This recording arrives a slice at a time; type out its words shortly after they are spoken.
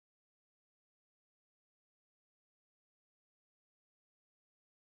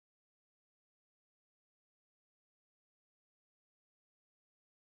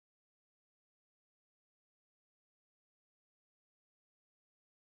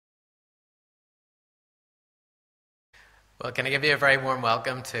Well, can I give you a very warm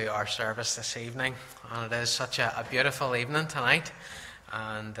welcome to our service this evening? And it is such a beautiful evening tonight,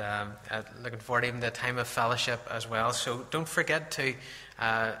 and looking forward even to a time of fellowship as well. So don't forget to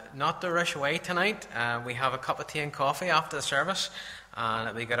not to rush away tonight. We have a cup of tea and coffee after the service, and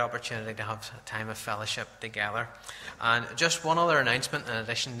it'll be a good opportunity to have a time of fellowship together. And just one other announcement in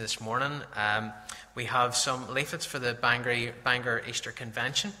addition this morning. We have some leaflets for the Bangor Easter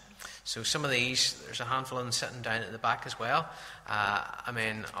Convention. So some of these, there's a handful of them sitting down at the back as well.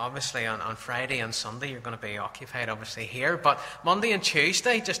 Obviously on Friday and Sunday you're going to be occupied obviously here, but Monday and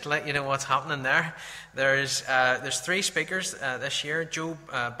Tuesday, just to let you know what's happening there, there's three speakers this year. Joe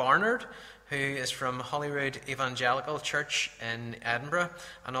Barnard, who is from Holyrood Evangelical Church in Edinburgh,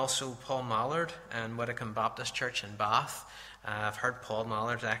 and also Paul Mallard in Whitcomb Baptist Church in Bath. I've heard Paul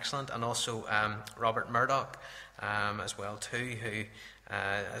Mallard's excellent, and also Robert Murdoch as well too, who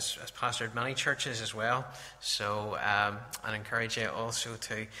has pastored many churches as well. So I'd encourage you also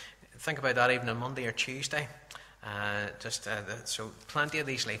to think about that even on Monday or Tuesday. So plenty of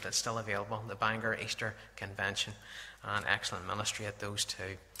these leaflets still available. The Bangor Easter Convention, and excellent ministry at those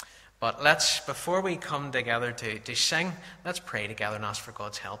two. But before we come together to sing, let's pray together and ask for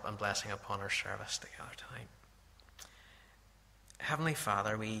God's help and blessing upon our service together tonight. Heavenly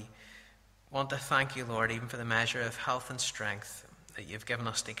Father, we want to thank you, Lord, even for the measure of health and strength that you've given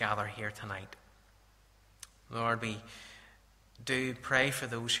us to gather here tonight. Lord, we do pray for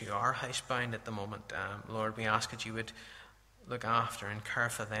those who are housebound at the moment. Lord, we ask that you would look after and care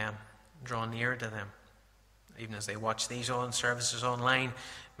for them, draw near to them. Even as they watch these own services online,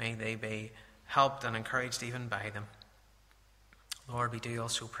 may they be helped and encouraged even by them. Lord, we do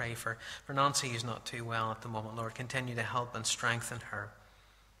also pray for Nancy, who's not too well at the moment. Lord, continue to help and strengthen her.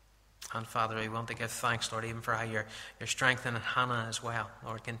 And Father, we want to give thanks, Lord, even for how you're strengthening Hannah as well.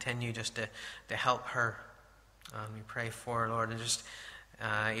 Lord, continue just to help her. And we pray for her, Lord, and just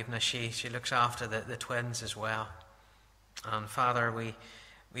even as she looks after the twins as well. And Father,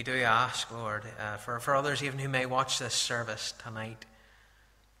 we do ask, Lord, for others even who may watch this service tonight,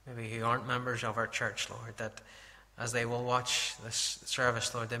 maybe who aren't members of our church, Lord, that as they will watch this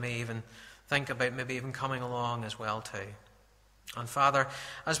service, Lord, they may even think about maybe even coming along as well too. And Father,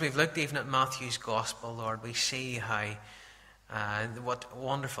 as we've looked even at Matthew's Gospel, Lord, we see what a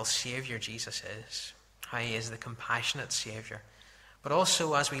wonderful Saviour Jesus is, how he is the compassionate Saviour. But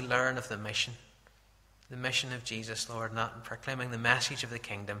also as we learn of the mission of Jesus, Lord, not proclaiming the message of the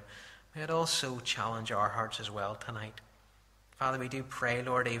kingdom, may it also challenge our hearts as well tonight. Father, we do pray,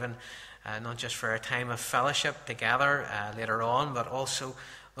 Lord, even not just for a time of fellowship together later on, but also,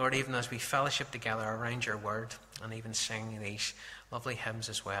 Lord, even as we fellowship together around your word and even sing these lovely hymns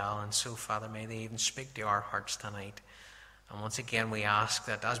as well. And so, Father, may they even speak to our hearts tonight. And once again, we ask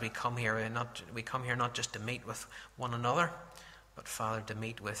that as we come here, we come here not just to meet with one another, but, Father, to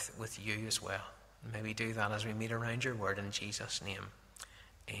meet with you as well. And may we do that as we meet around your word in Jesus' name.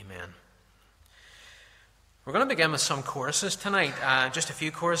 Amen. We're going to begin with some choruses tonight, just a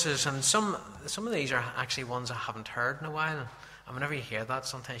few choruses, and some of these are actually ones I haven't heard in a while. And whenever you hear that,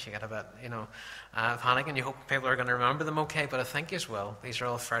 sometimes you get a bit, panic, and you hope people are going to remember them okay, but I think you will. These are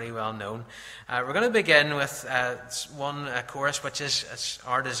all fairly well known. We're going to begin with one chorus, which is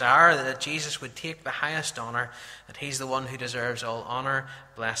our desire that Jesus would take the highest honour, that he's the one who deserves all honour,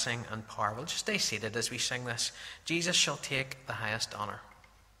 blessing and power. We'll just stay seated as we sing this. Jesus shall take the highest honour.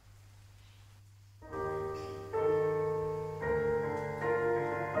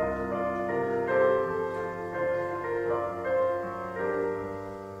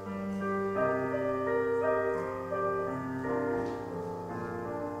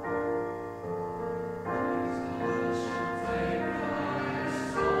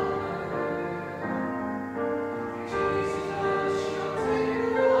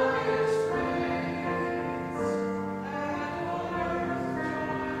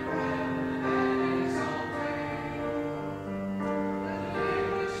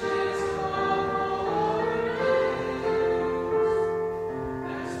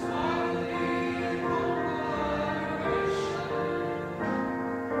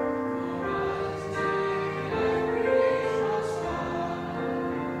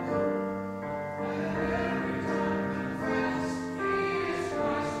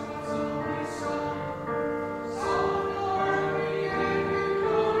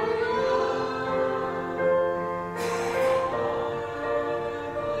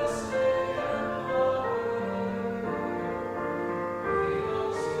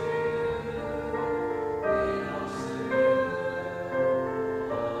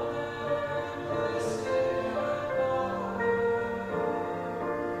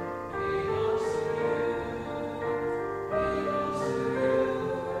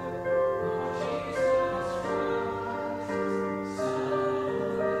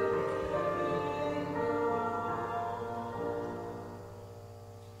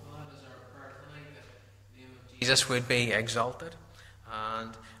 Jesus would be exalted.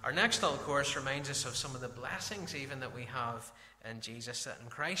 And our next little course reminds us of some of the blessings even that we have in Jesus, that in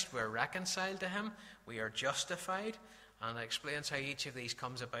Christ we're reconciled to him, we are justified, and it explains how each of these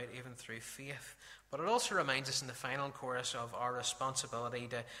comes about even through faith. But it also reminds us in the final chorus of our responsibility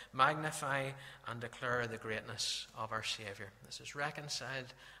to magnify and declare the greatness of our Saviour. This is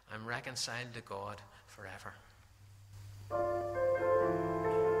reconciled. I'm reconciled to God forever.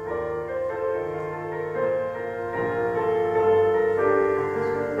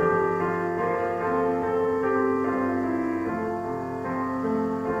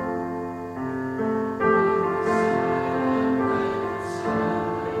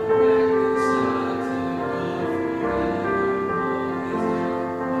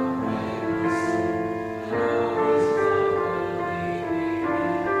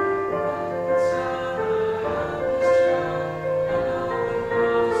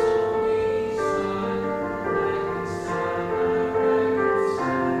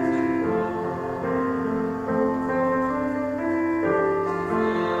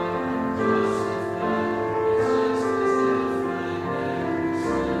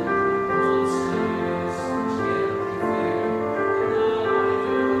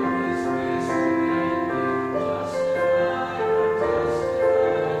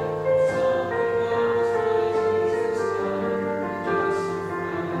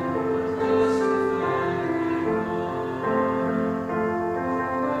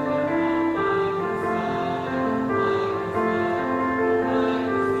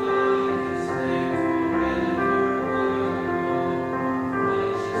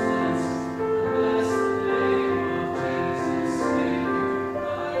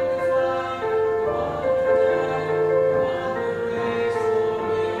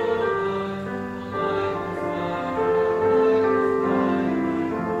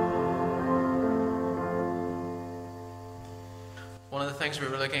 We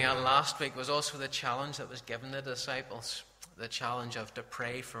were looking at last week was also the challenge that was given the disciples, the challenge of to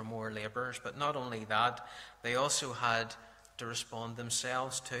pray for more labourers. But not only that, they also had to respond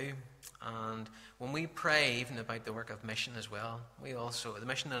themselves too. And when we pray even about the work of mission as well, we also, the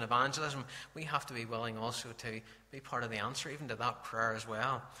mission and evangelism, we have to be willing also to be part of the answer even to that prayer as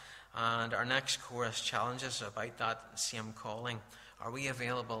well. And our next chorus challenges about that same calling. Are we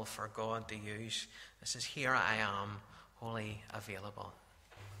available for God to use? This is "Here I Am, Wholly Available."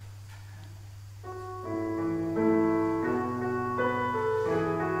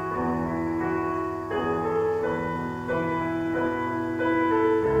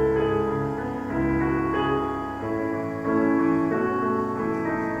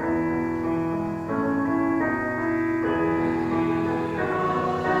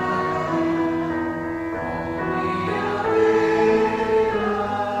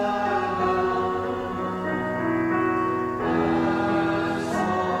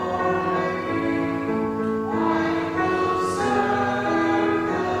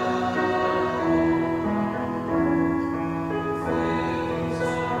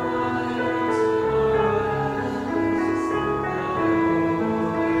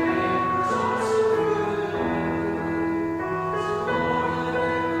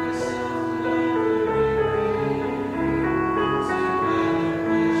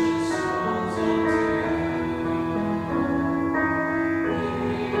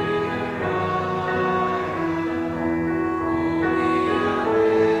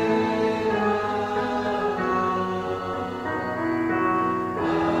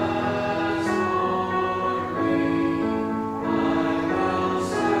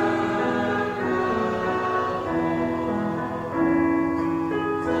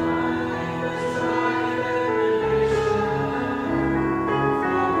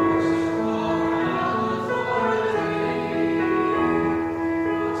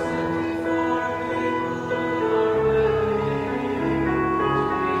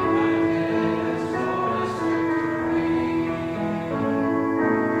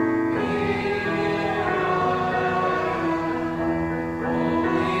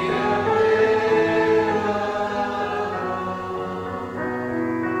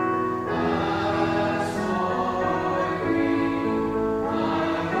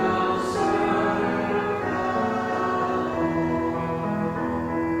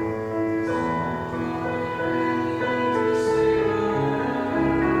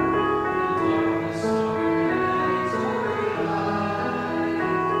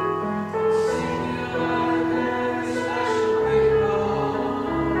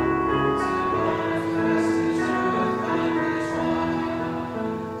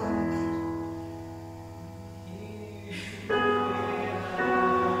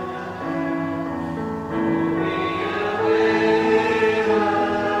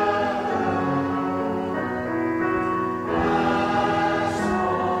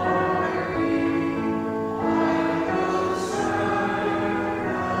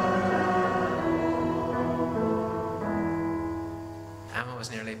 was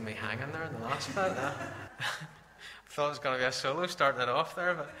near leaving me hanging there in the last bit. I thought it was going to be a solo starting it off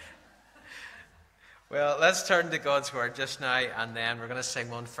there, but... Well, let's turn to God's Word just now, and then we're going to sing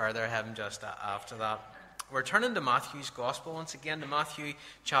one further hymn just after that. We're turning to Matthew's Gospel once again, to Matthew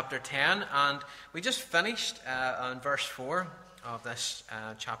chapter 10, and we just finished on verse 4 of this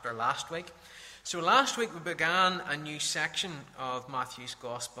chapter last week. So last week we began a new section of Matthew's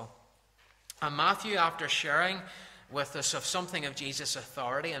Gospel. And Matthew, after sharing with us of something of Jesus'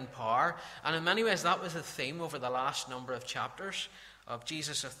 authority and power, and in many ways that was the theme over the last number of chapters, of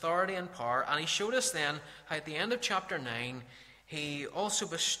Jesus' authority and power. And he showed us then how at the end of chapter 9, he also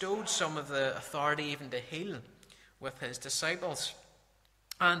bestowed some of the authority even to heal with his disciples.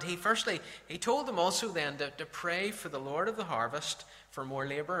 And he told them also then to pray for the Lord of the harvest for more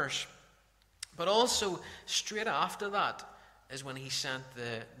labourers. But also, straight after that is when he sent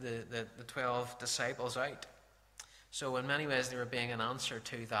the 12 disciples out. So in many ways they were being an answer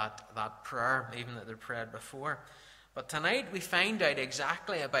to that prayer, even that they prayed before. But tonight we find out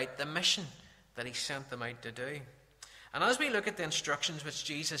exactly about the mission that he sent them out to do. And as we look at the instructions which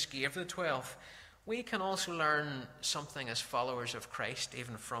Jesus gave the 12, we can also learn something as followers of Christ,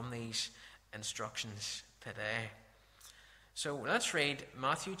 even from these instructions today. So let's read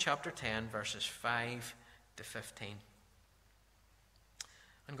Matthew chapter 10, verses 5 to 15.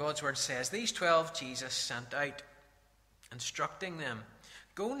 And God's word says, "These 12 Jesus sent out, instructing them,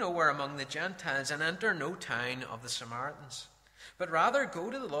 'Go nowhere among the Gentiles and enter no town of the Samaritans, but rather go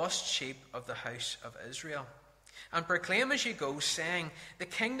to the lost sheep of the house of Israel, and proclaim as you go, saying, the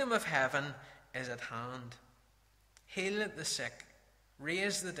kingdom of heaven is at hand. Heal the sick,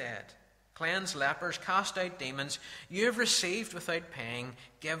 raise the dead, cleanse lepers, cast out demons. You have received without paying,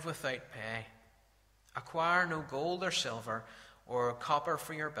 give without pay. Acquire no gold or silver or copper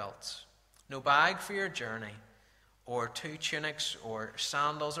for your belts, no bag for your journey, or 2 tunics, or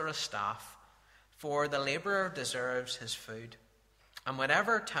sandals, or a staff, for the labourer deserves his food. And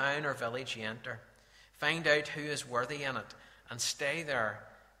whatever town or village you enter, find out who is worthy in it, and stay there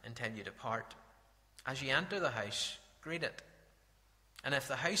until you depart. As you enter the house, greet it. And if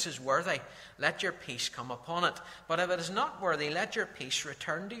the house is worthy, let your peace come upon it. But if it is not worthy, let your peace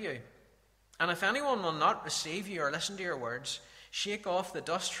return to you. And if anyone will not receive you or listen to your words, shake off the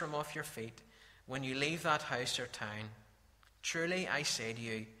dust from off your feet when you leave that house or town. Truly I say to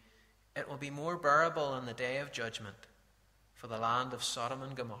you, it will be more bearable on the day of judgment for the land of Sodom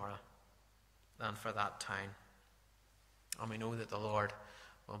and Gomorrah than for that town.'" And we know that the Lord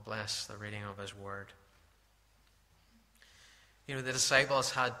will bless the reading of his word. You know, the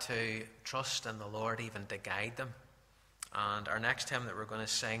disciples had to trust in the Lord even to guide them. And our next hymn that we're going to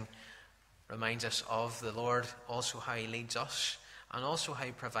sing reminds us of the Lord, also how he leads us, and also how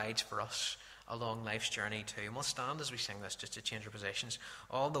he provides for us along life's journey too. And we'll stand as we sing this just to change our positions.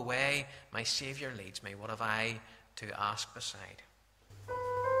 "All the way my Saviour leads me, what have I to ask beside?"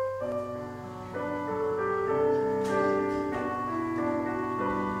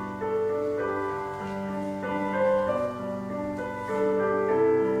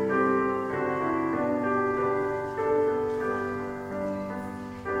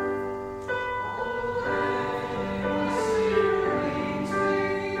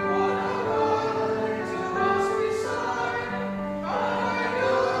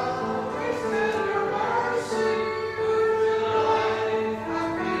 Mercy, good life,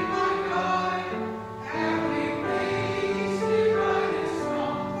 have been my God.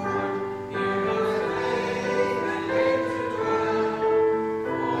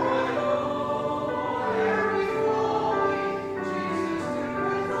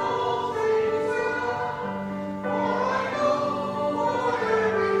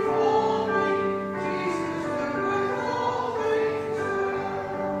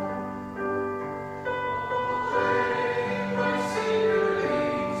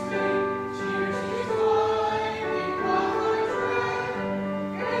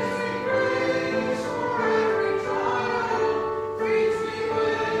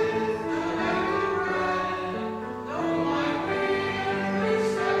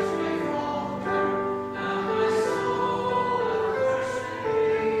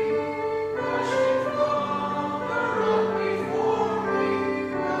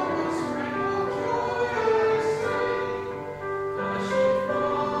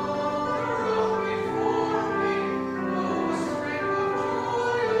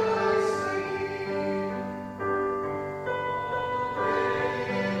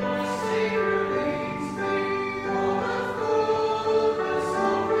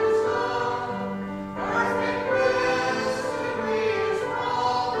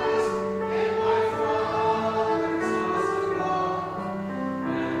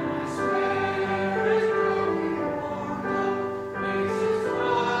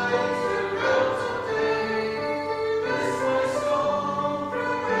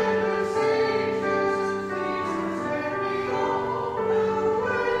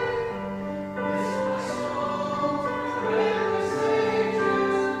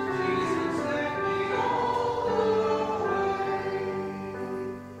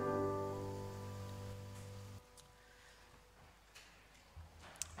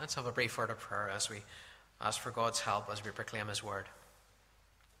 Let's have a brief word of prayer as we ask for God's help as we proclaim his word.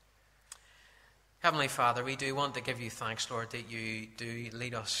 Heavenly Father, we do want to give you thanks, Lord, that you do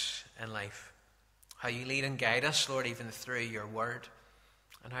lead us in life. How you lead and guide us, Lord, even through your word.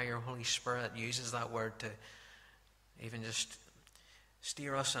 And how your Holy Spirit uses that word to even just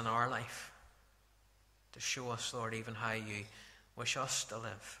steer us in our life. To show us, Lord, even how you wish us to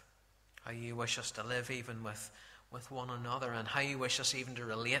live. How you wish us to live even with one another. And how you wish us even to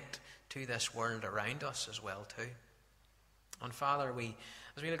relate to this world around us as well too. And Father,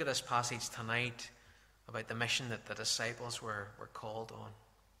 as we look at this passage tonight about the mission that the disciples were called on,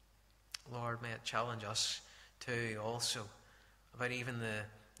 Lord, may it challenge us too also about even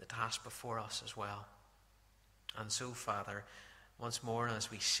the task before us as well. And so, Father, once more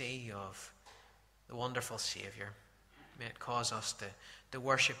as we see of the wonderful Saviour, may it cause us to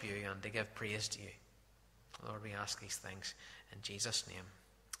worship you and to give praise to you. Lord, we ask these things in Jesus' name.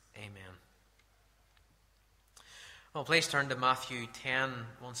 Amen. Well, please turn to Matthew 10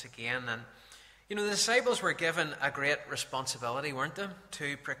 once again. And, the disciples were given a great responsibility, weren't they?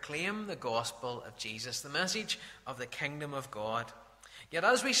 To proclaim the gospel of Jesus, the message of the kingdom of God. Yet,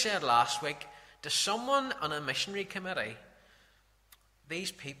 as we said last week, to someone on a missionary committee,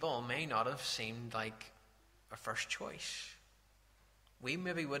 these people may not have seemed like a first choice. We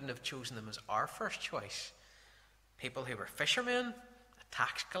maybe wouldn't have chosen them as our first choice. People who were fishermen, a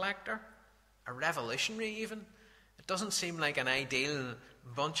tax collector, a revolutionary even. It doesn't seem like an ideal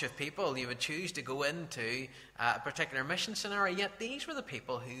bunch of people you would choose to go into a particular mission scenario. Yet these were the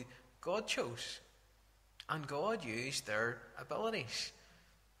people who God chose. And God used their abilities.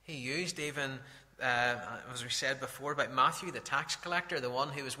 He used even, as we said before, about Matthew, the tax collector, the one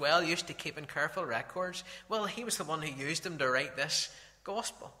who was well used to keeping careful records. Well, he was the one who used them to write this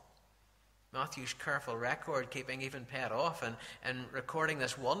gospel. Matthew's careful record keeping even paid off and recording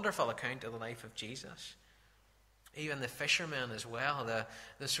this wonderful account of the life of Jesus. Even the fishermen as well,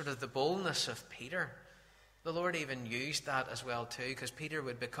 the sort of the boldness of Peter. The Lord even used that as well too, because Peter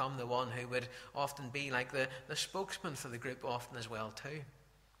would become the one who would often be like the spokesman for the group often as well too.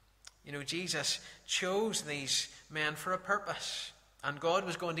 Jesus chose these men for a purpose, and God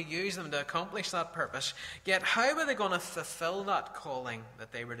was going to use them to accomplish that purpose. Yet how were they going to fulfill that calling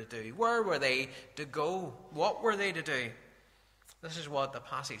that they were to do? Where were they to go? What were they to do? This is what the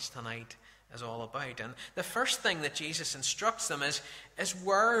passage tonight is all about. And the first thing that Jesus instructs them is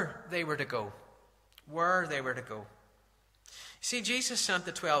where they were to go. Where they were to go. See, Jesus sent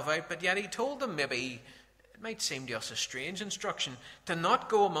the 12 out, but yet he told them, maybe it might seem to us a strange instruction, to not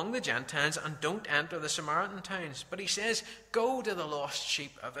go among the Gentiles and don't enter the Samaritan towns. But he says, go to the lost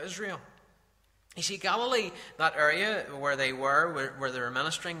sheep of Israel. You see, Galilee, that area where they were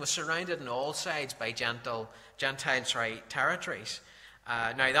ministering, was surrounded on all sides by Gentile territories.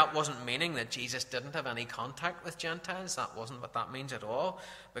 Now, that wasn't meaning that Jesus didn't have any contact with Gentiles. That wasn't what that means at all.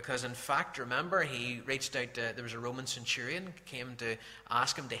 Because, in fact, remember, he reached out to, there was a Roman centurion, came to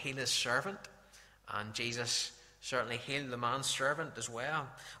ask him to heal his servant. And Jesus certainly healed the man's servant as well.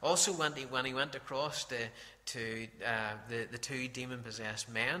 Also, when he went across to the two demon-possessed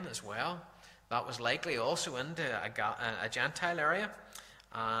men as well, that was likely also into a Gentile area.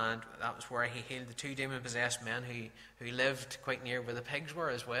 And that was where he healed the two demon-possessed men who lived quite near where the pigs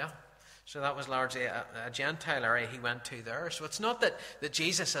were as well. So that was largely a Gentile area he went to there. So it's not that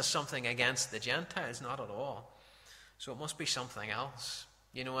Jesus has something against the Gentiles, not at all. So it must be something else.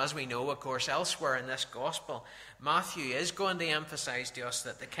 As we know, of course, elsewhere in this gospel, Matthew is going to emphasize to us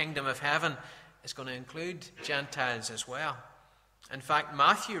that the kingdom of heaven is going to include Gentiles as well. In fact,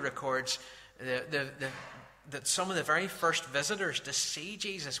 Matthew records that some of the very first visitors to see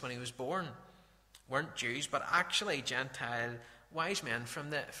Jesus when he was born weren't Jews, but actually Gentile wise men from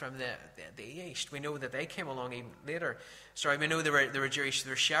the east. We know that they came along even later. We know there were Jewish,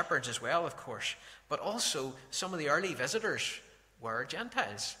 there were shepherds as well, of course, but also some of the early visitors were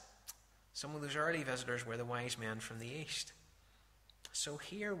Gentiles. Some of those early visitors were the wise men from the east. So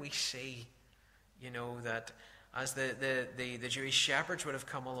here we see, that as the Jewish shepherds would have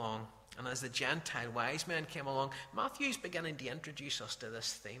come along, and as the Gentile wise men came along, Matthew's beginning to introduce us to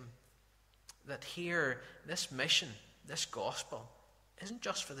this theme. That here, this mission, this gospel, isn't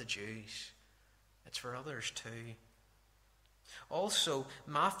just for the Jews. It's for others too. Also,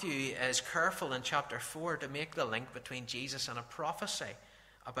 Matthew is careful in chapter 4 to make the link between Jesus and a prophecy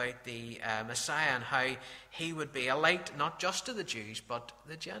about the Messiah and how he would be a light not just to the Jews, but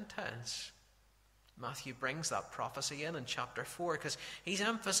the Gentiles. Matthew brings that prophecy in chapter 4 because he's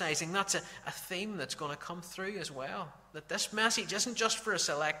emphasizing that's a theme that's going to come through as well. That this message isn't just for a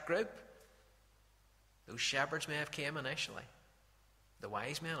select group. Those shepherds may have came initially. the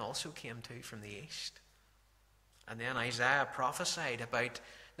wise men also came too from the east. And then Isaiah prophesied about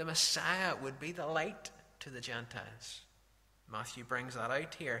the Messiah would be the light to the Gentiles. Matthew brings that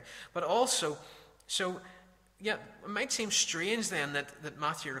out here. But also, it might seem strange then that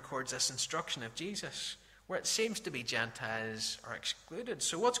Matthew records this instruction of Jesus, where it seems to be Gentiles are excluded.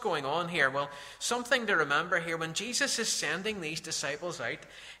 So what's going on here? Well, something to remember here. When Jesus is sending these disciples out,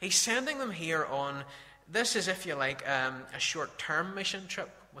 he's sending them here on, this is, if you like, a short-term mission trip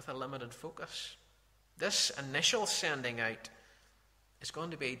with a limited focus. This initial sending out is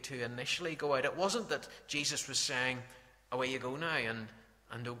going to be to initially go out. It wasn't that Jesus was saying, away you go now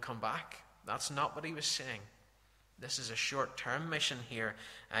and don't come back. That's not what he was saying. This is a short-term mission here.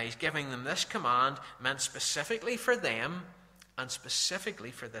 He's giving them this command meant specifically for them and specifically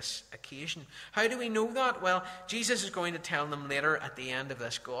for this occasion. How do we know that? Well, Jesus is going to tell them later at the end of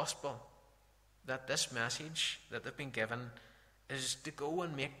this gospel that this message that they've been given is to go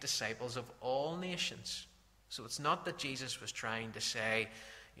and make disciples of all nations. So it's not that Jesus was trying to say,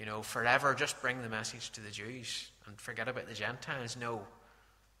 forever just bring the message to the Jews and forget about the Gentiles. No.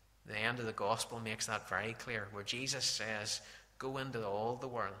 The end of the gospel makes that very clear, where Jesus says, go into all the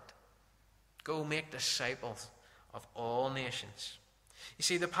world. Go make disciples of all nations. You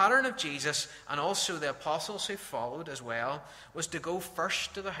see, the pattern of Jesus, and also the apostles who followed as well, was to go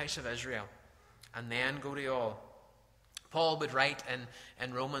first to the house of Israel and then go to all. Paul would write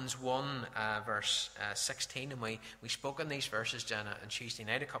in Romans 1 verse 16, and we spoke on these verses, Jenna, on Tuesday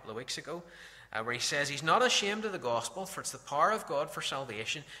night a couple of weeks ago, where he says, he's not ashamed of the gospel, for it's the power of God for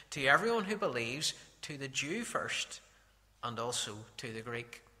salvation to everyone who believes, to the Jew first, and also to the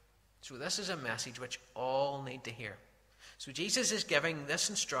Greek. So this is a message which all need to hear. So Jesus is giving this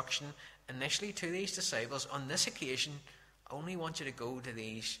instruction initially to these disciples. On this occasion, I only want you to go to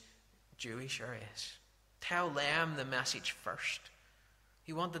these Jewish areas. Tell them the message first.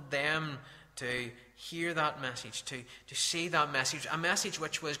 He wanted them to hear that message, to see that message, a message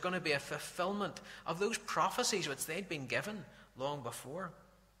which was going to be a fulfillment of those prophecies which they'd been given long before.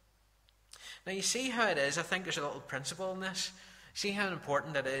 Now you see how it is. I think there's a little principle in this. See how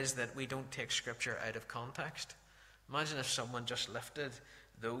important it is that we don't take Scripture out of context. Imagine if someone just lifted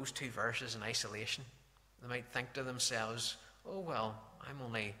those two verses in isolation. They might think to themselves, oh well, I'm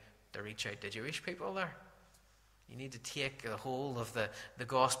only to reach out to Jewish people there. You need to take the whole of the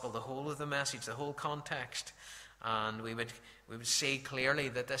gospel, the whole of the message, the whole context, and we would see clearly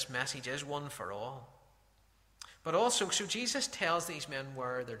that this message is one for all. But also, so Jesus tells these men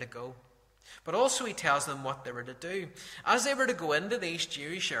where they're to go, but also he tells them what they were to do. As they were to go into these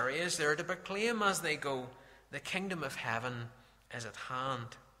Jewish areas, they were to proclaim as they go, the kingdom of heaven is at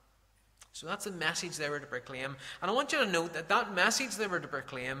hand. So that's the message they were to proclaim. And I want you to note that that message they were to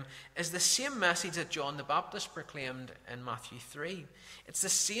proclaim is the same message that John the Baptist proclaimed in Matthew 3. It's the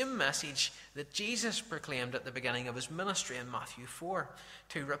same message that Jesus proclaimed at the beginning of his ministry in Matthew 4.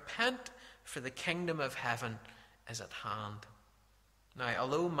 To repent, for the kingdom of heaven is at hand. Now,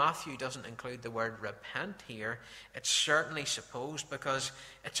 although Matthew doesn't include the word repent here, it's certainly supposed, because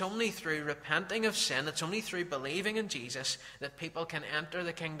it's only through repenting of sin, it's only through believing in Jesus that people can enter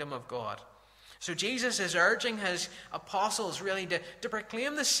the kingdom of God. So Jesus is urging his apostles really to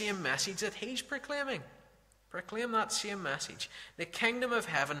proclaim the same message that he's proclaiming. Proclaim that same message. The kingdom of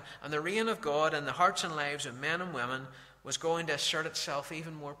heaven and the reign of God in the hearts and lives of men and women was going to assert itself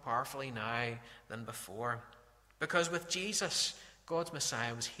even more powerfully now than before. Because with Jesus, God's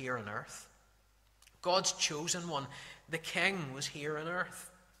Messiah was here on earth. God's chosen one, the King, was here on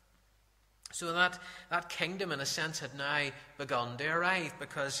earth. So that kingdom, in a sense, had now begun to arrive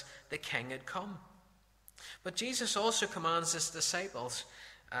because the King had come. But Jesus also commands his disciples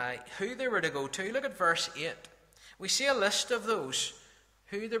who they were to go to. Look at verse 8. We see a list of those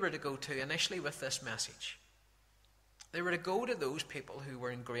who they were to go to initially with this message. They were to go to those people who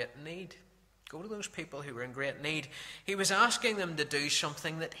were in great need. Go to those people who were in great need. He was asking them to do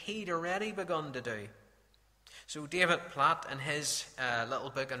something that he'd already begun to do. So David Platt, in his little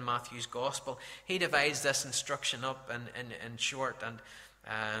book in Matthew's Gospel, he divides this instruction up in short. And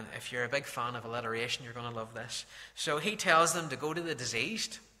if you're a big fan of alliteration, you're going to love this. So he tells them to go to the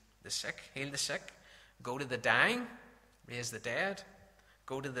diseased, the sick, heal the sick. Go to the dying, raise the dead.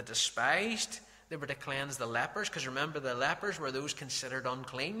 Go to the despised. They were to cleanse the lepers, because remember, the lepers were those considered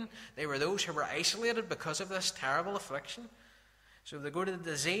unclean. They were those who were isolated because of this terrible affliction. So they go to the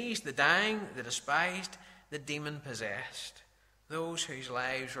diseased, the dying, the despised, the demon-possessed. Those whose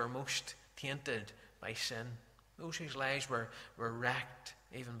lives were most tainted by sin. Those whose lives were wrecked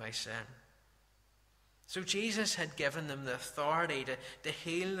even by sin. So Jesus had given them the authority to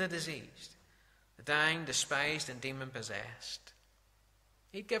heal the diseased, the dying, despised, and demon-possessed.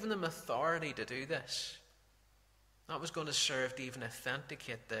 He'd given them authority to do this. That was going to serve to even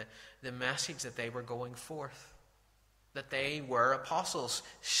authenticate the message that they were going forth. That they were apostles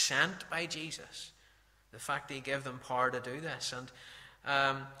sent by Jesus. The fact that he gave them power to do this.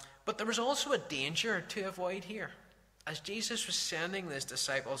 But there was also a danger to avoid here, as Jesus was sending his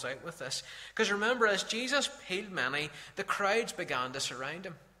disciples out with this. Because remember, as Jesus healed many, the crowds began to surround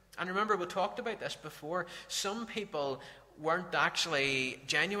him. And remember, we talked about this before. Some people weren't actually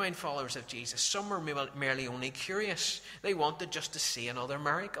genuine followers of Jesus. Some were merely only curious. They wanted just to see another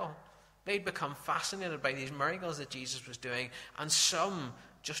miracle. They'd become fascinated by these miracles that Jesus was doing. And some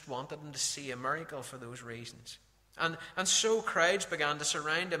just wanted him to see a miracle for those reasons. And so crowds began to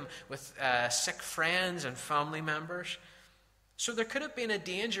surround him with sick friends and family members. So there could have been a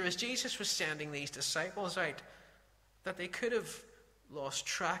danger as Jesus was sending these disciples out that they could have lost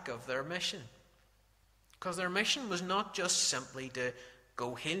track of their mission. Because their mission was not just simply to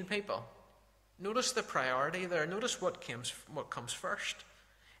go heal people. Notice the priority there. Notice what comes first.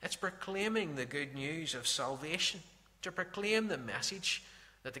 It's proclaiming the good news of salvation. To proclaim the message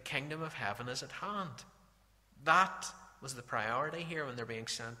that the kingdom of heaven is at hand. That was the priority here when they're being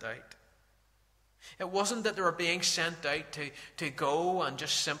sent out. It wasn't that they were being sent out to go and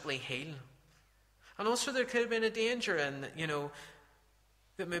just simply heal. And also there could have been a danger in,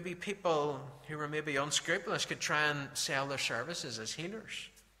 that maybe people who were maybe unscrupulous could try and sell their services as healers.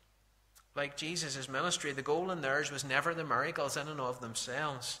 Like Jesus' ministry, the goal in theirs was never the miracles in and of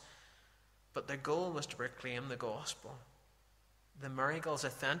themselves, but their goal was to proclaim the gospel. The miracles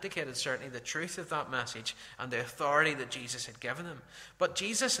authenticated certainly the truth of that message and the authority that Jesus had given them. But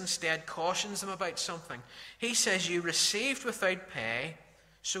Jesus instead cautions them about something. He says, you received without pay,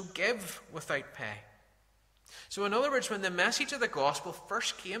 so give without pay. So in other words, when the message of the gospel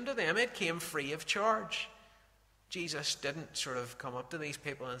first came to them, it came free of charge. Jesus didn't sort of come up to these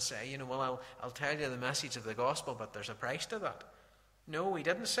people and say, I'll tell you the message of the gospel, but there's a price to that. No, he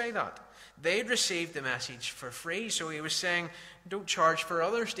didn't say that. They'd received the message for free, so he was saying, don't charge for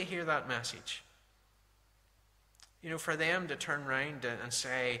others to hear that message. For them to turn around and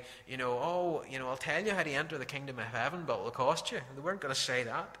say, I'll tell you how to enter the kingdom of heaven, but it will cost you. They weren't going to say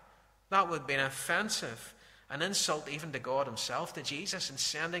that. That would be an offensive, an insult even to God himself, to Jesus, in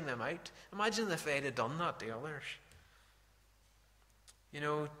sending them out. Imagine if they'd have done that to others.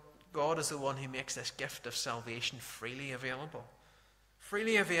 God is the one who makes this gift of salvation freely available.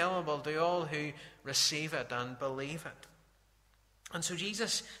 Freely available to all who receive it and believe it. And so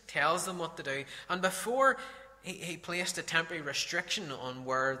Jesus tells them what to do. And before he placed a temporary restriction on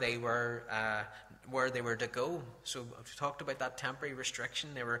where they were to go. So we talked about that temporary restriction.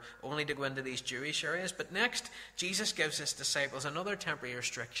 They were only to go into these Jewish areas. But next, Jesus gives his disciples another temporary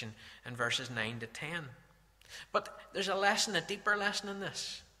restriction in verses 9 to 10. But there's a deeper lesson in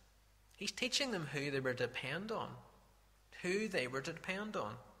this. He's teaching them who they were to depend on. Who they were to depend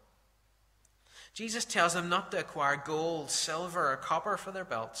on. Jesus tells them not to acquire gold, silver, or copper for their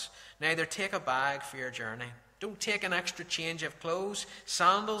belts. Neither take a bag for your journey. Don't take an extra change of clothes,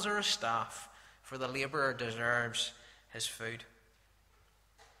 sandals, or a staff, for the laborer deserves his food.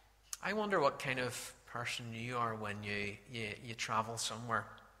 I wonder what kind of person you are when you travel somewhere.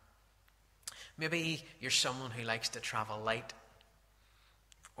 Maybe you're someone who likes to travel light.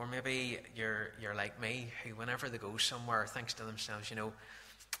 Or maybe you're like me, who whenever they go somewhere thinks to themselves,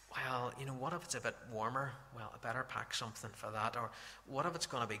 what if it's a bit warmer? Well, I better pack something for that. Or what if it's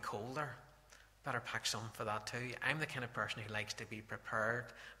going to be colder? Better pack something for that too. I'm the kind of person who likes to be prepared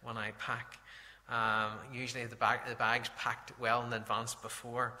when I pack. Usually the bag's packed well in advance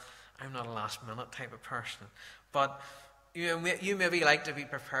before. I'm not a last minute type of person. But you maybe like to be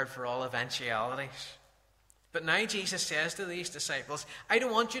prepared for all eventualities. But now Jesus says to these disciples, I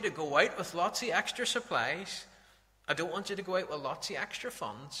don't want you to go out with lots of extra supplies. I don't want you to go out with lots of extra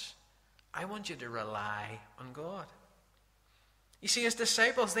funds. I want you to rely on God. You see, as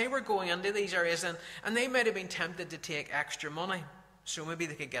disciples, they were going into these areas and they might have been tempted to take extra money. So maybe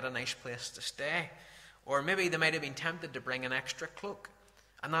they could get a nice place to stay. Or maybe they might have been tempted to bring an extra cloak.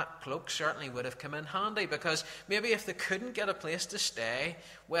 And that cloak certainly would have come in handy, because maybe if they couldn't get a place to stay,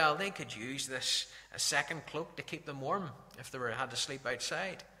 well, they could use a second cloak to keep them warm if they had to sleep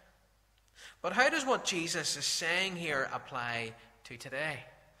outside. But how does what Jesus is saying here apply to today?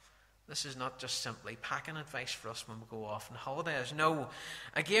 This is not just simply packing advice for us when we go off on holidays. No.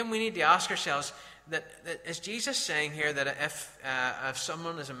 Again, we need to ask ourselves, that is Jesus saying here that if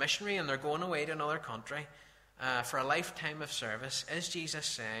someone is a missionary and they're going away to another country, for a lifetime of service, is Jesus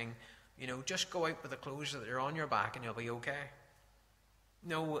saying, just go out with the clothes that are on your back and you'll be okay?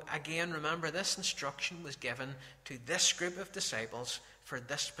 No, again, remember, this instruction was given to this group of disciples for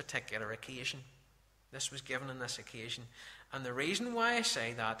this particular occasion. This was given on this occasion. And the reason why I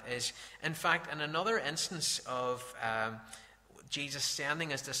say that is, in fact, in another instance of Jesus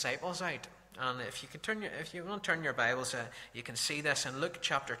sending his disciples out, and if you want to turn your Bibles, you can see this in Luke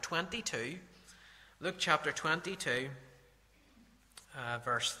chapter 22. Luke chapter 22,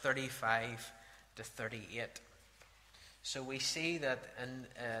 verse 35 to 38. So we see that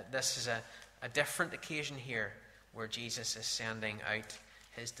this is a different occasion here where Jesus is sending out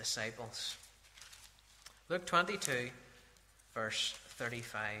his disciples. Luke 22, verse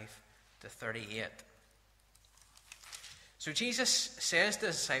 35 to 38. So Jesus says to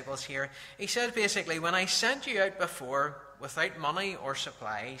the disciples here, he says basically, when I sent you out before without money or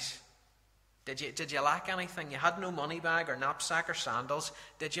supplies, did you lack anything? You had no money bag or knapsack or sandals.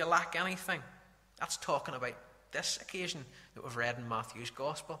 Did you lack anything? That's talking about this occasion that we've read in Matthew's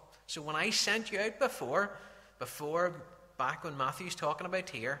Gospel. So when I sent you out before back when Matthew's talking about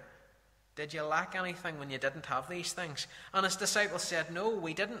here, did you lack anything when you didn't have these things? And his disciples said, no,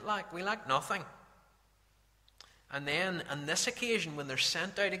 we didn't lack. We lacked nothing. And then on this occasion, when they're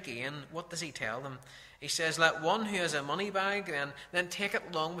sent out again, what does he tell them? He says, let one who has a money bag then take it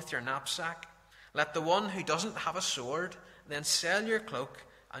along with your knapsack. Let the one who doesn't have a sword then sell your cloak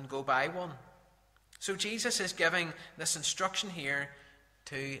and go buy one. So Jesus is giving this instruction here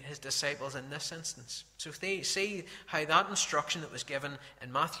to his disciples in this instance. So if they see how that instruction that was given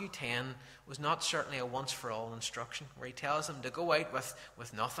in Matthew 10 was not certainly a once-for-all instruction, where he tells them to go out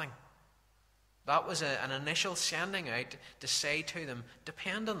with nothing. That was an initial sending out to say to them,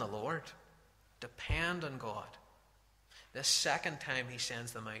 depend on the Lord. Depend on God. This second time he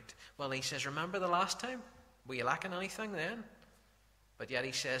sends them out, well, he says, remember the last time? Were you lacking anything then? But yet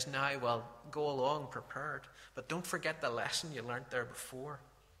he says now, well, go along prepared. But don't forget the lesson you learnt there before.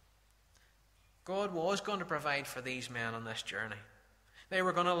 God was going to provide for these men on this journey. They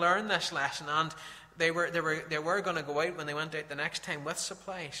were going to learn this lesson, and they were going to go out when they went out the next time with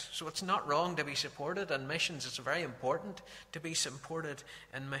supplies. So it's not wrong to be supported in missions. It's very important to be supported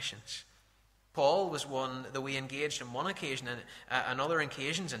in missions. Paul was one that we engaged on one occasion, and other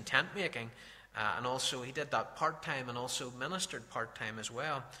occasions in tent making. And also he did that part-time and also ministered part-time as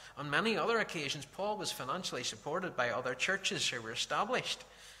well. On many other occasions, Paul was financially supported by other churches who were established.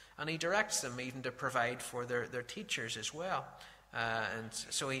 And he directs them even to provide for their teachers as well. And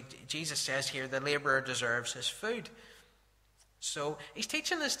so Jesus says here, the laborer deserves his food. So he's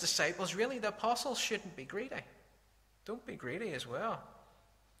teaching his disciples, really, the apostles shouldn't be greedy. Don't be greedy as well.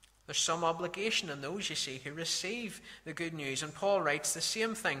 There's some obligation in those, you see, who receive the good news. And Paul writes the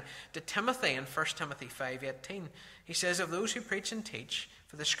same thing to Timothy in 1 Timothy 5:18. He says, of those who preach and teach,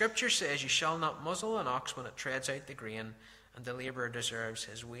 for the scripture says, you shall not muzzle an ox when it treads out the grain, and the labourer deserves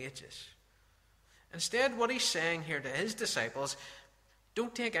his wages. Instead, what he's saying here to his disciples,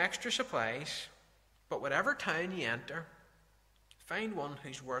 don't take extra supplies, but whatever town you enter, find one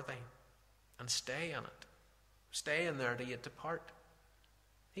who's worthy and stay in it. Stay in there till you depart.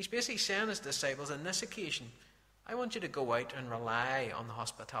 He's basically saying to his disciples, on this occasion, I want you to go out and rely on the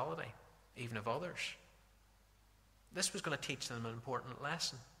hospitality, even of others. This was going to teach them an important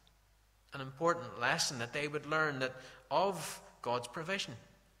lesson that they would learn that of God's provision.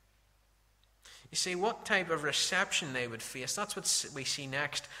 You see, what type of reception they would face, that's what we see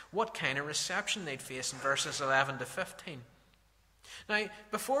next. What kind of reception they'd face in verses 11 to 15. Now,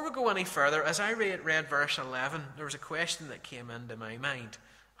 before we go any further, as I read verse 11, there was a question that came into my mind,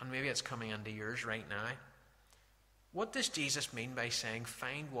 and maybe it's coming into yours right now. What does Jesus mean by saying,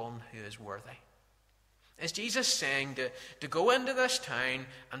 find one who is worthy? Is Jesus saying to go into this town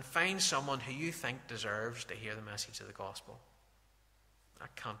and find someone who you think deserves to hear the message of the gospel?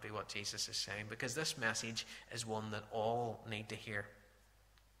 That can't be what Jesus is saying, because this message is one that all need to hear.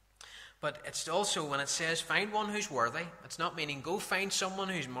 But it's also, when it says find one who's worthy, it's not meaning go find someone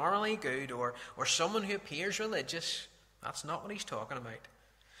who's morally good or someone who appears religious. That's not what he's talking about.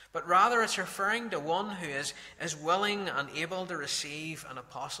 But rather it's referring to one who is willing and able to receive an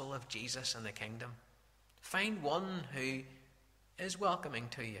apostle of Jesus in the kingdom. Find one who is welcoming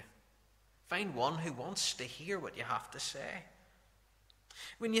to you. Find one who wants to hear what you have to say.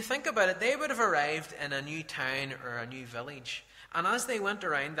 When you think about it, they would have arrived in a new town or a new village. And as they went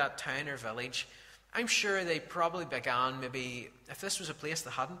around that town or village, I'm sure they probably began, maybe, if this was a place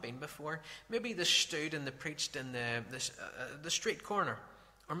they hadn't been before, maybe they stood and they preached in the street corner.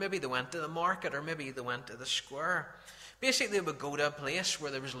 Or maybe they went to the market, or maybe they went to the square. Basically, they would go to a place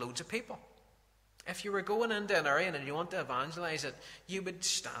where there was loads of people. If you were going into an area and you want to evangelize it, you would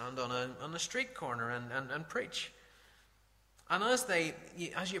stand on a street corner and preach. And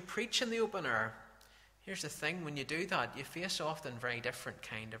as you preach in the open air, here's the thing, when you do that, you face often very different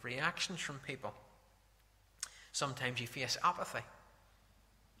kind of reactions from people. Sometimes you face apathy.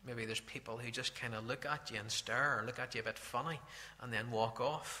 Maybe there's people who just kind of look at you and stare, or look at you a bit funny, and then walk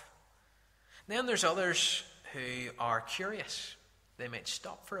off. Then there's others who are curious. They might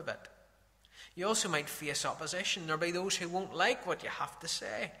stop for a bit. You also might face opposition. There'll be those who won't like what you have to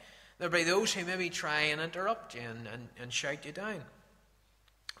say. There'll be those who maybe try and interrupt you and shout you down.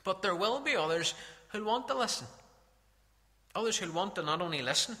 But there will be others who'll want to listen. Others who'll want to not only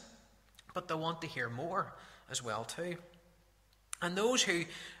listen, but they want to hear more as well too. And those who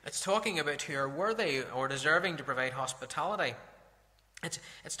it's talking about who are worthy or deserving to provide hospitality,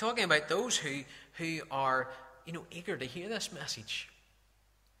 it's talking about those who are eager to hear this message.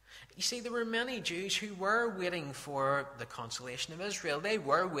 You see, there were many Jews who were waiting for the consolation of Israel. They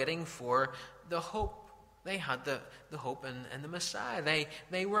were waiting for the hope. They had the hope in the Messiah.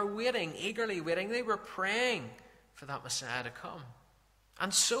 They were waiting, eagerly waiting. They were praying for that Messiah to come.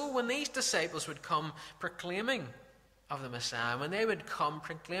 And so when these disciples would come proclaiming of the Messiah, when they would come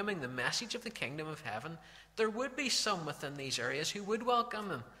proclaiming the message of the kingdom of heaven, there would be some within these areas who would welcome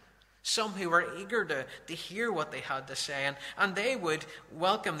them. Some who were eager to hear what they had to say, and they would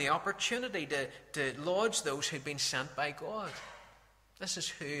welcome the opportunity to lodge those who'd been sent by God. This is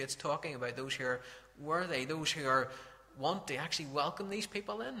who it's talking about, those who are worthy, those who want to actually welcome these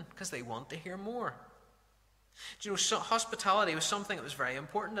people in because they want to hear more. So hospitality was something that was very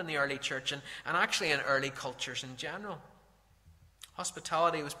important in the early church and actually in early cultures in general.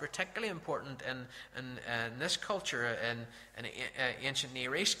 Hospitality was particularly important in this culture, in ancient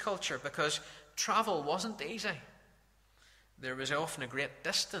Near East culture, because travel wasn't easy. There was often a great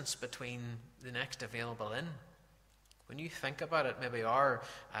distance between the next available inn. When you think about it, maybe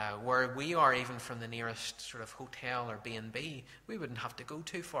where we are, even from the nearest sort of hotel or B&B, we wouldn't have to go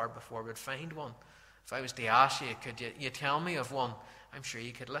too far before we'd find one. If I was to ask you, could you tell me of one? I'm sure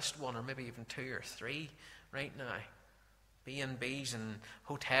you could list one, or maybe even two or three right now. B&Bs and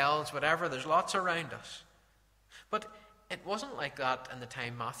hotels, whatever, there's lots around us. But it wasn't like that in the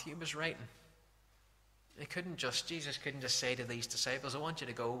time Matthew was writing. Jesus couldn't just say to these disciples, I want you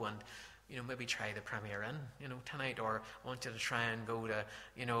to go and maybe try the Premier Inn tonight, or I want you to try and go to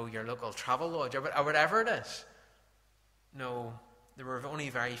your local travel lodge, or whatever it is. No, there were only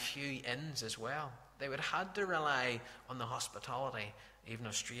very few inns as well. They would have had to rely on the hospitality even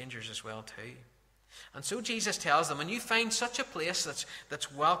of strangers as well too. And so Jesus tells them, when you find such a place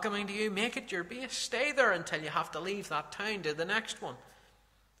that's welcoming to you, make it your base. Stay there until you have to leave that town to the next one.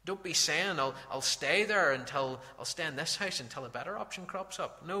 Don't be saying, I'll stay there I'll stay in this house until a better option crops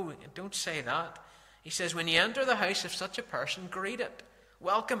up. No, don't say that. He says, when you enter the house of such a person, greet it.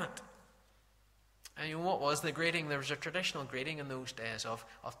 Welcome it. And what was the greeting? There was a traditional greeting in those days of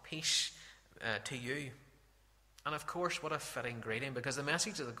peace to you. And of course, what a fitting greeting, because the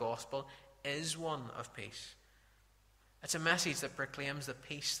message of the gospel is one of peace. It's a message that proclaims the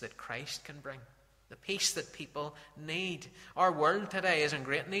peace that Christ can bring, the peace that people need. Our world today is in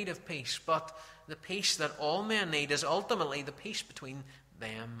great need of peace, but the peace that all men need is ultimately the peace between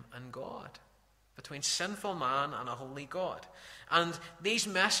them and God, between sinful man and a holy God. And these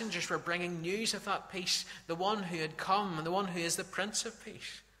messengers were bringing news of that peace, the one who had come and the one who is the Prince of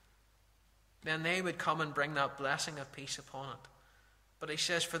Peace. Then they would come and bring that blessing of peace upon it. But he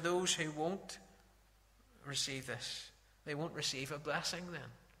says, for those who won't receive this, they won't receive a blessing then.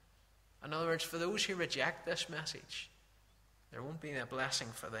 In other words, for those who reject this message, there won't be a blessing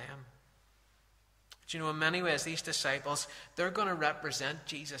for them. But in many ways, these disciples, they're going to represent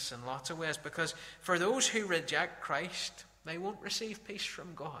Jesus in lots of ways, because for those who reject Christ, they won't receive peace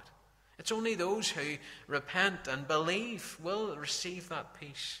from God. It's only those who repent and believe will receive that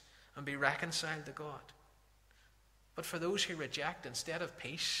peace and be reconciled to God. But for those who reject, instead of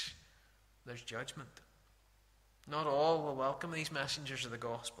peace, there's judgment. Not all will welcome these messengers of the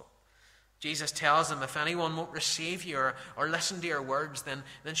gospel. Jesus tells them, if anyone won't receive you or listen to your words, then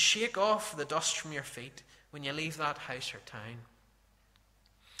shake off the dust from your feet when you leave that house or town.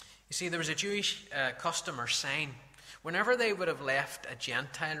 You see, there was a Jewish custom or sign. Whenever they would have left a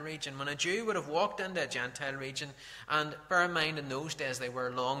Gentile region, when a Jew would have walked into a Gentile region, and bear in mind in those days they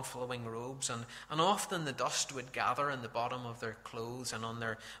wore long flowing robes, and often the dust would gather in the bottom of their clothes and on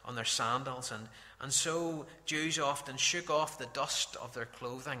their sandals, and so Jews often shook off the dust of their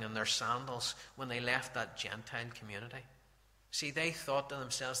clothing and their sandals when they left that Gentile community. See, they thought to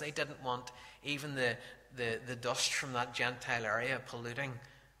themselves they didn't want even the dust from that Gentile area polluting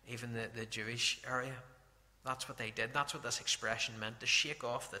even the Jewish area. That's what they did. That's what this expression meant, to shake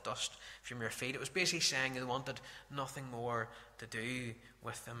off the dust from your feet. It was basically saying they wanted nothing more to do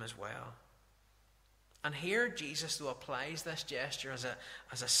with them as well. And here Jesus, though, applies this gesture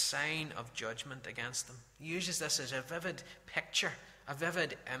as a sign of judgment against them. He uses this as a vivid picture, a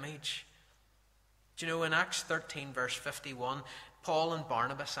vivid image. Do you know, in Acts 13, verse 51, Paul and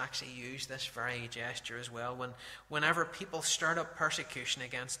Barnabas actually used this very gesture as well. Whenever people stirred up persecution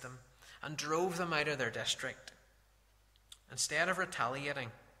against them and drove them out of their district, instead of retaliating,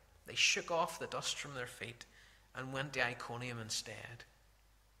 they shook off the dust from their feet and went to Iconium instead.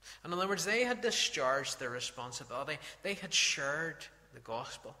 In other words, they had discharged their responsibility. They had shared the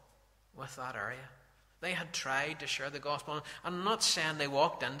gospel with that area. They had tried to share the gospel. And I'm not saying they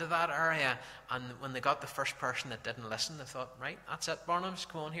walked into that area and when they got the first person that didn't listen, they thought, right, that's it, Barnabas,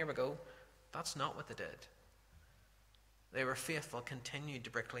 come on, here we go. That's not what they did. They were faithful, continued to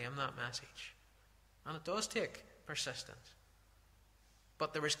proclaim that message. And it does take persistence.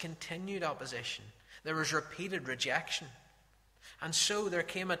 But there was continued opposition. There was repeated rejection. And so there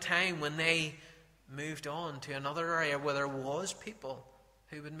came a time when they moved on to another area where there was people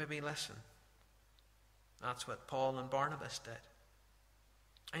who would maybe listen. That's what Paul and Barnabas did.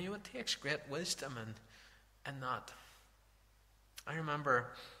 And it takes great wisdom in that. I remember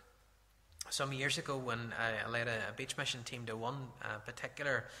some years ago when I led a beach mission team to one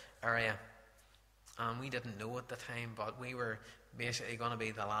particular area. And we didn't know at the time, but we were basically going to be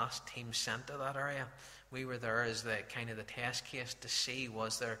the last team sent to that area. We were there as the kind of the test case to see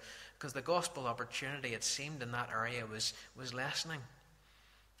was there, because the gospel opportunity, it seemed, in that area was lessening.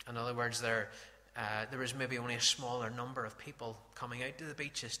 In other words, there was maybe only a smaller number of people coming out to the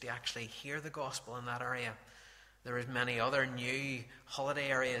beaches to actually hear the gospel in that area. There was many other new holiday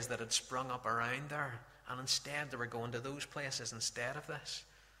areas that had sprung up around there, and instead they were going to those places instead of this.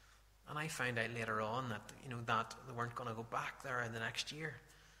 And I found out later on that that they weren't going to go back there in the next year.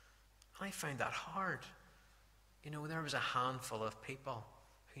 And I found that hard. There was a handful of people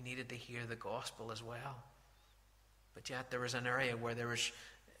who needed to hear the gospel as well. But yet there was an area where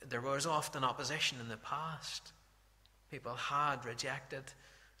there was often opposition in the past. People had rejected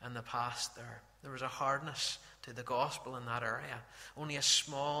in the past there. There was a hardness to the gospel in that area. Only a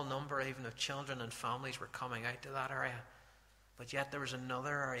small number even of children and families were coming out to that area. But yet there was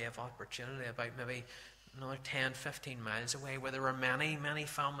another area of opportunity about maybe another 10, 15 miles away where there were many, many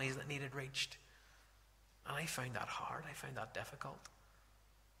families that needed reached. And I found that hard. I found that difficult.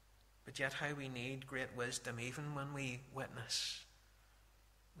 But yet how we need great wisdom even when we witness.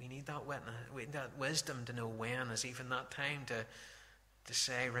 We need that witness, that wisdom to know when is even that time to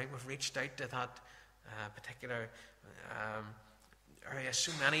say, right, we've reached out to that particular area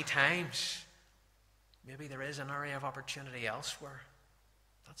so many times. Maybe there is an area of opportunity elsewhere.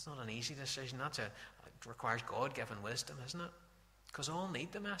 That's not an easy decision. It requires God-given wisdom, isn't it? Because all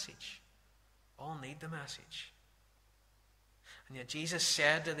need the message. All need the message. And yet Jesus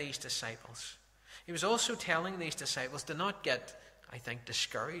said to these disciples, he was also telling these disciples to not get, I think,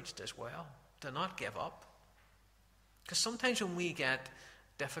 discouraged as well. To not give up. Because sometimes when we get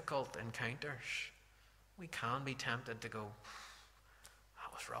difficult encounters, we can be tempted to go,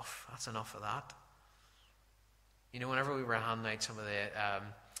 that was rough. That's enough of that. Whenever we were handing out some of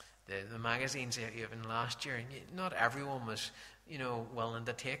the magazines even last year, not everyone was, willing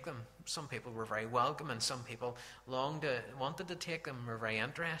to take them. Some people were very welcome, and some people wanted to take them, were very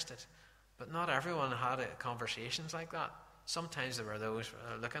interested. But not everyone had conversations like that. Sometimes there were those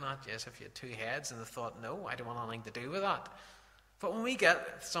looking at you as if you had two heads, and they thought, no, I don't want anything to do with that. But when we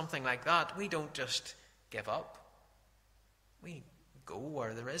get something like that, we don't just give up. We go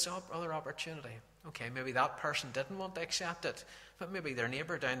where there is other opportunity. Okay, maybe that person didn't want to accept it, but maybe their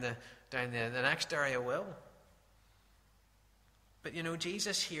neighbour down the next area will. But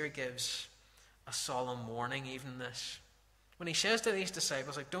Jesus here gives a solemn warning, even this. When he says to these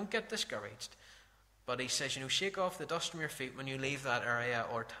disciples, don't get discouraged, but he says, shake off the dust from your feet when you leave that area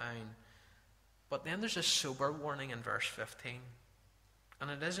or town. But then there's a sober warning in verse 15. And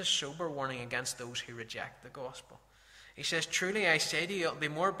it is a sober warning against those who reject the gospel. He says, truly I say to you, it will be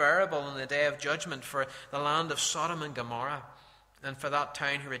more bearable in the day of judgment for the land of Sodom and Gomorrah than for that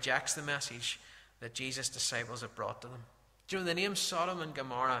town who rejects the message that Jesus' disciples have brought to them. The name Sodom and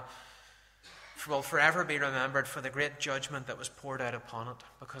Gomorrah will forever be remembered for the great judgment that was poured out upon it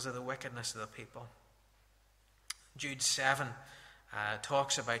because of the wickedness of the people. Jude 7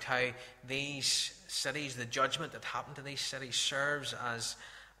 talks about how these cities, the judgment that happened to these cities, serves as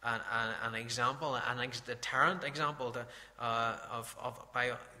an example, a deterrent example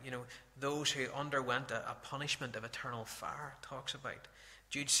by those who underwent a punishment of eternal fire. Talks about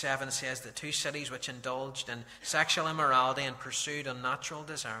Jude 7 says that 2 cities which indulged in sexual immorality and pursued unnatural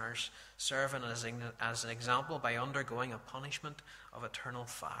desires, serving as an example by undergoing a punishment of eternal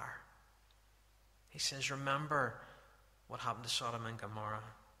fire. He says, remember what happened to Sodom and Gomorrah.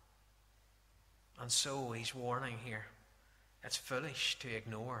 And so he's warning here. It's foolish to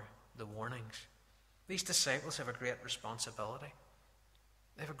ignore the warnings. These disciples have a great responsibility.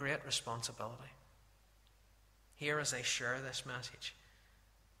 They have a great responsibility. Here as they share this message,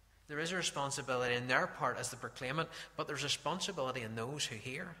 there is a responsibility in their part as they proclaim it, but there's responsibility in those who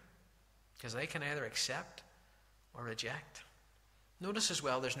hear, because they can either accept or reject. Notice as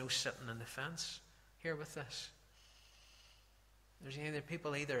well, there's no sitting in the fence here with this. There's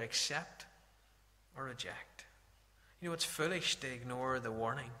people either accept or reject. You know, it's foolish to ignore the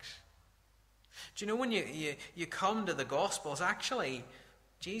warnings. Do you know when you come to the Gospels, actually,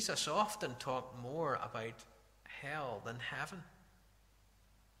 Jesus often talked more about hell than heaven.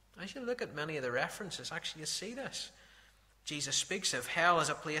 As you look at many of the references, actually you see this. Jesus speaks of hell as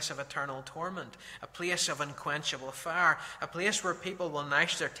a place of eternal torment, a place of unquenchable fire, a place where people will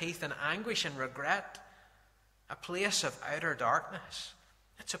gnash their teeth in anguish and regret, a place of outer darkness.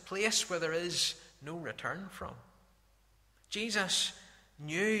 It's a place where there is no return from. Jesus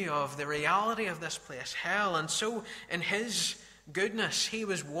knew of the reality of this place, hell, and so in his goodness, he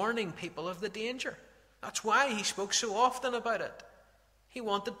was warning people of the danger. That's why he spoke so often about it. He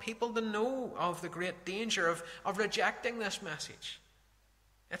wanted people to know of the great danger of rejecting this message.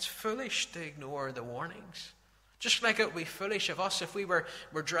 It's foolish to ignore the warnings. Just like it would be foolish of us if we were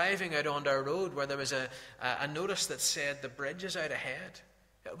driving out on our road where there was a notice that said the bridge is out ahead.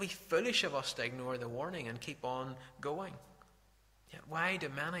 It would be foolish of us to ignore the warning and keep on going. Yet why do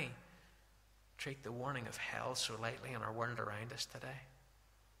many treat the warning of hell so lightly in our world around us today?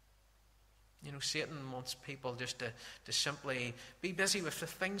 You know, Satan wants people just to simply be busy with the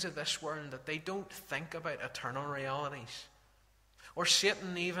things of this world, that they don't think about eternal realities. Or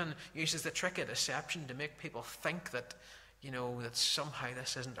Satan even uses the trick of deception to make people think that, that somehow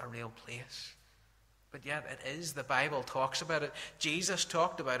this isn't a real place. But yet it is. The Bible talks about it. Jesus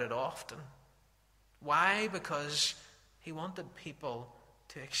talked about it often. Why? Because he wanted people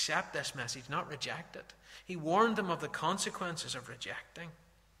to accept this message, not reject it. He warned them of the consequences of rejecting.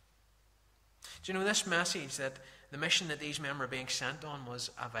 Do you know this message, that the mission that these men were being sent on was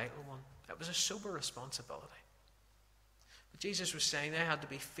a vital one? It was a sober responsibility. But Jesus was saying they had to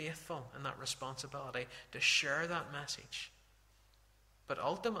be faithful in that responsibility to share that message. But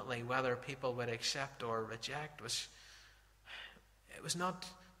ultimately, whether people would accept or reject it was not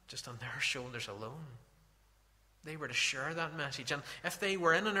just on their shoulders alone. They were to share that message. And if they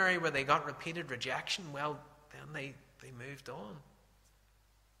were in an area where they got repeated rejection, well, then they moved on.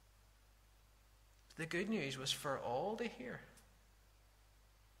 The good news was for all to hear.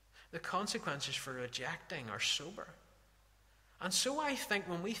 The consequences for rejecting are sober. And so I think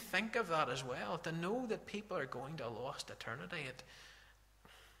when we think of that as well, to know that people are going to a lost eternity,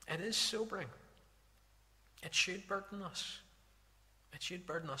 it is sobering. It should burden us. It should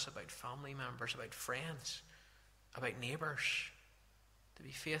burden us about family members, about friends, about neighbours, to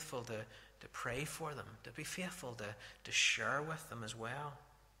be faithful to pray for them, to be faithful to share with them as well.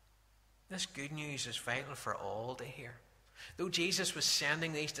 This good news is vital for all to hear. Though Jesus was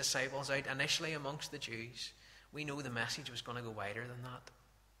sending these disciples out initially amongst the Jews, we know the message was going to go wider than that.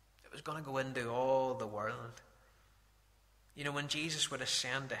 It was going to go into all the world. You know, when Jesus would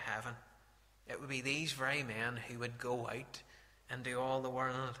ascend to heaven, it would be these very men who would go out into all the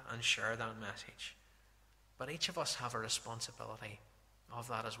world and share that message. But each of us have a responsibility of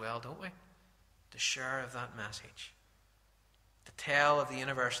that as well, don't we? To share of that message. To tell of the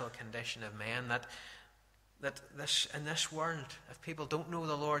universal condition of men, that in this world, if people don't know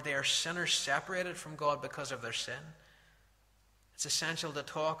the Lord, they are sinners separated from God because of their sin. It's essential to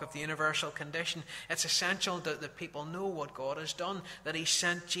talk of the universal condition. It's essential that people know what God has done, that he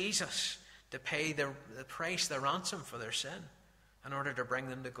sent Jesus to pay the price, the ransom for their sin, in order to bring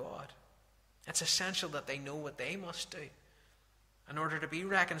them to God. It's essential that they know what they must do. In order to be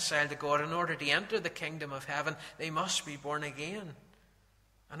reconciled to God, in order to enter the kingdom of heaven, they must be born again.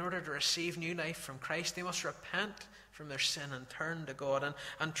 In order to receive new life from Christ, they must repent from their sin and turn to God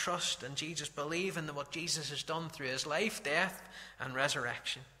and trust in Jesus, believe in what Jesus has done through his life, death, and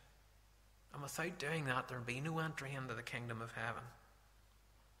resurrection. And without doing that, there will be no entry into the kingdom of heaven.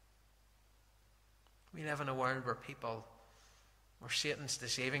 We live in a world where Satan's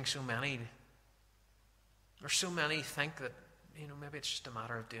deceiving so many. Or so many think that, maybe it's just a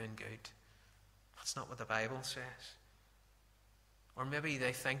matter of doing good. That's not what the Bible says. Or maybe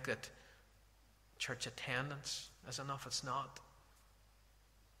they think that church attendance is enough. It's not.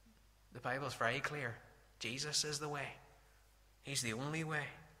 The Bible's very clear. Jesus is the way. He's the only way.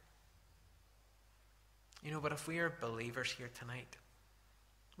 But if we are believers here tonight,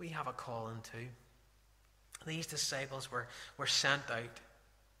 we have a calling too. These disciples were sent out,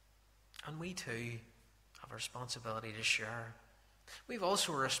 and we too have a responsibility to share. We've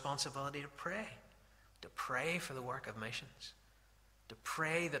also a responsibility to pray for the work of missions, to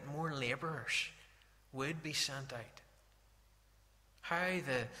pray that more labourers would be sent out. How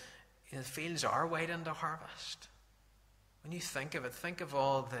the fields are white unto harvest. When you think of it, think of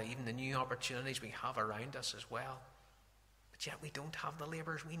all even the new opportunities we have around us as well. But yet we don't have the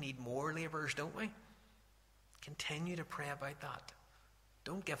labourers. We need more labourers, don't we? Continue to pray about that.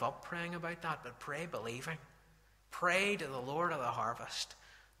 Don't give up praying about that, but pray believing. Pray to the Lord of the harvest,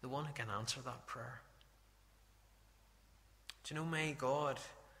 the one who can answer that prayer. Do you know, may God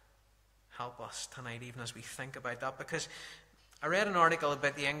help us tonight, even as we think about that, because I read an article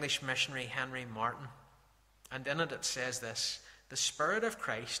about the English missionary Henry Martin, and in it says this: the Spirit of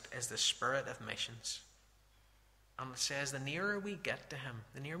Christ is the spirit of missions. And it says the nearer we get to him,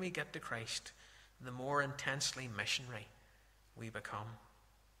 the nearer we get to Christ, the more intensely missionary we become.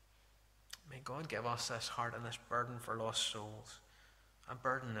 May God give us this heart and this burden for lost souls, a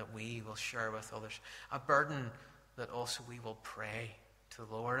burden that we will share with others, a burden that also we will pray to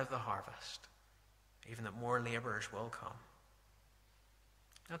the Lord of the harvest, even that more labourers will come.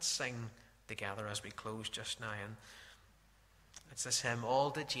 Let's sing together as we close just now. And it's this hymn,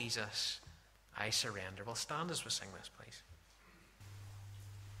 All to Jesus I Surrender. We'll stand as we sing this, please.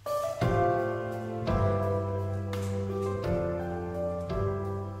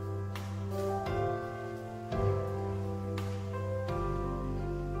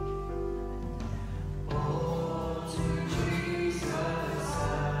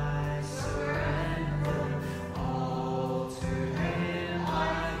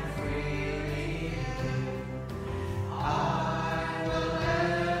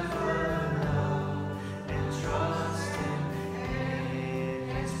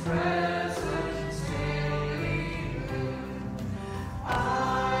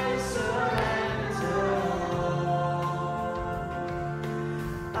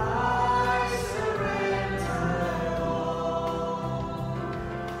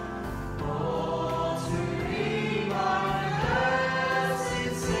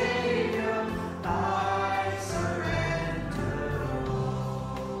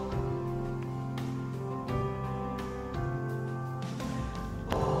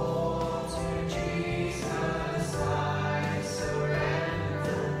 Oh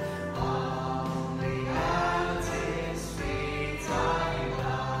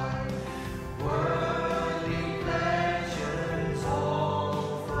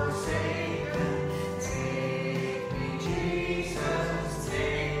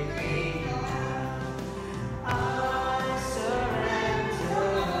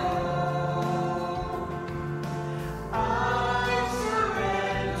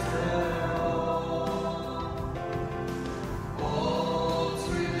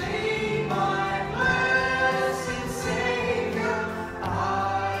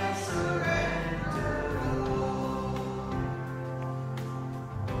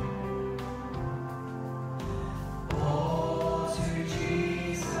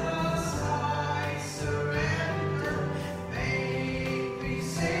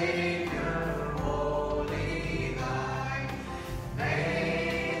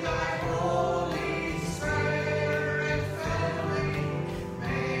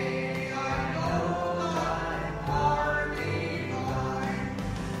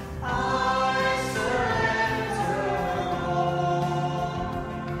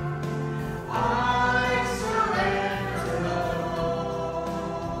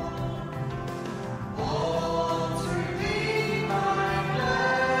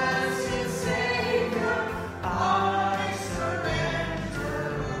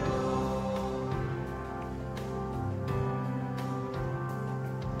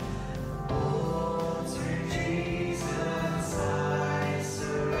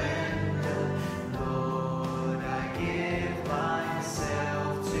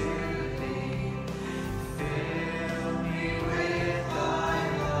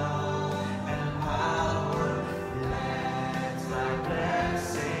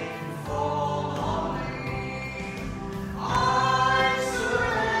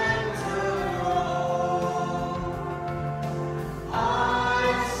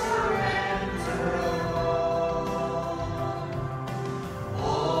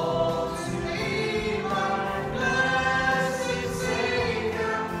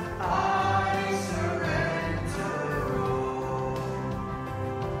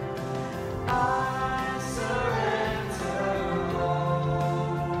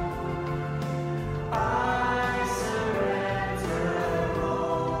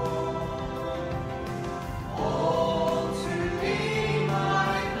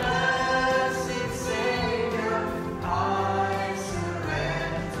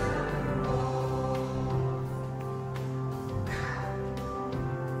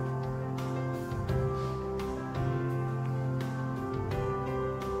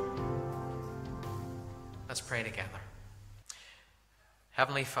Let's pray together.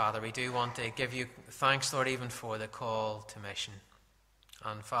 Heavenly Father, we do want to give you thanks, Lord, even for the call to mission.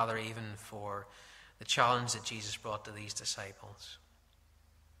 And Father, even for the challenge that Jesus brought to these disciples.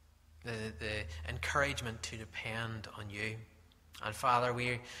 The encouragement to depend on you. And Father,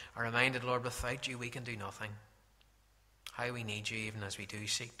 we are reminded, Lord, without you we can do nothing. How we need you even as we do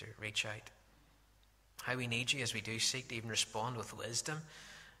seek to reach out. How we need you as we do seek to even respond with wisdom,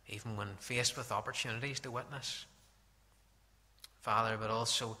 even when faced with opportunities to witness. Father, but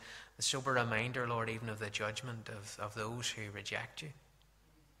also the sober reminder, Lord, even of the judgment of those who reject you.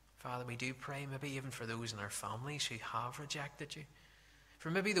 Father, we do pray maybe even for those in our families who have rejected you.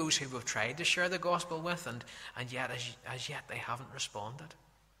 For maybe those who we've tried to share the gospel with and yet as yet they haven't responded.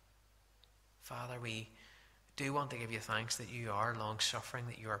 Father, we do want to give you thanks that you are long-suffering,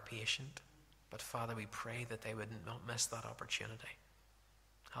 that you are patient. But Father, we pray that they would not miss that opportunity.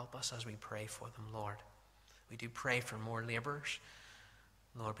 Help us as we pray for them, Lord. We do pray for more labourers.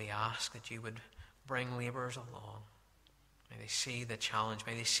 Lord, we ask that you would bring labourers along. May they see the challenge.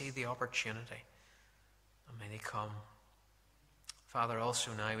 May they see the opportunity. And may they come. Father,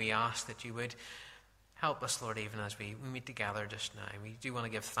 also now we ask that you would help us, Lord, even as we meet together just now. We do want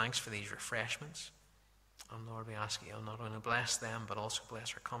to give thanks for these refreshments. And Lord, we ask you not only bless them, but also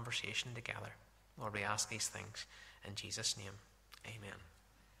bless our conversation together. Lord, we ask these things in Jesus' name. Amen.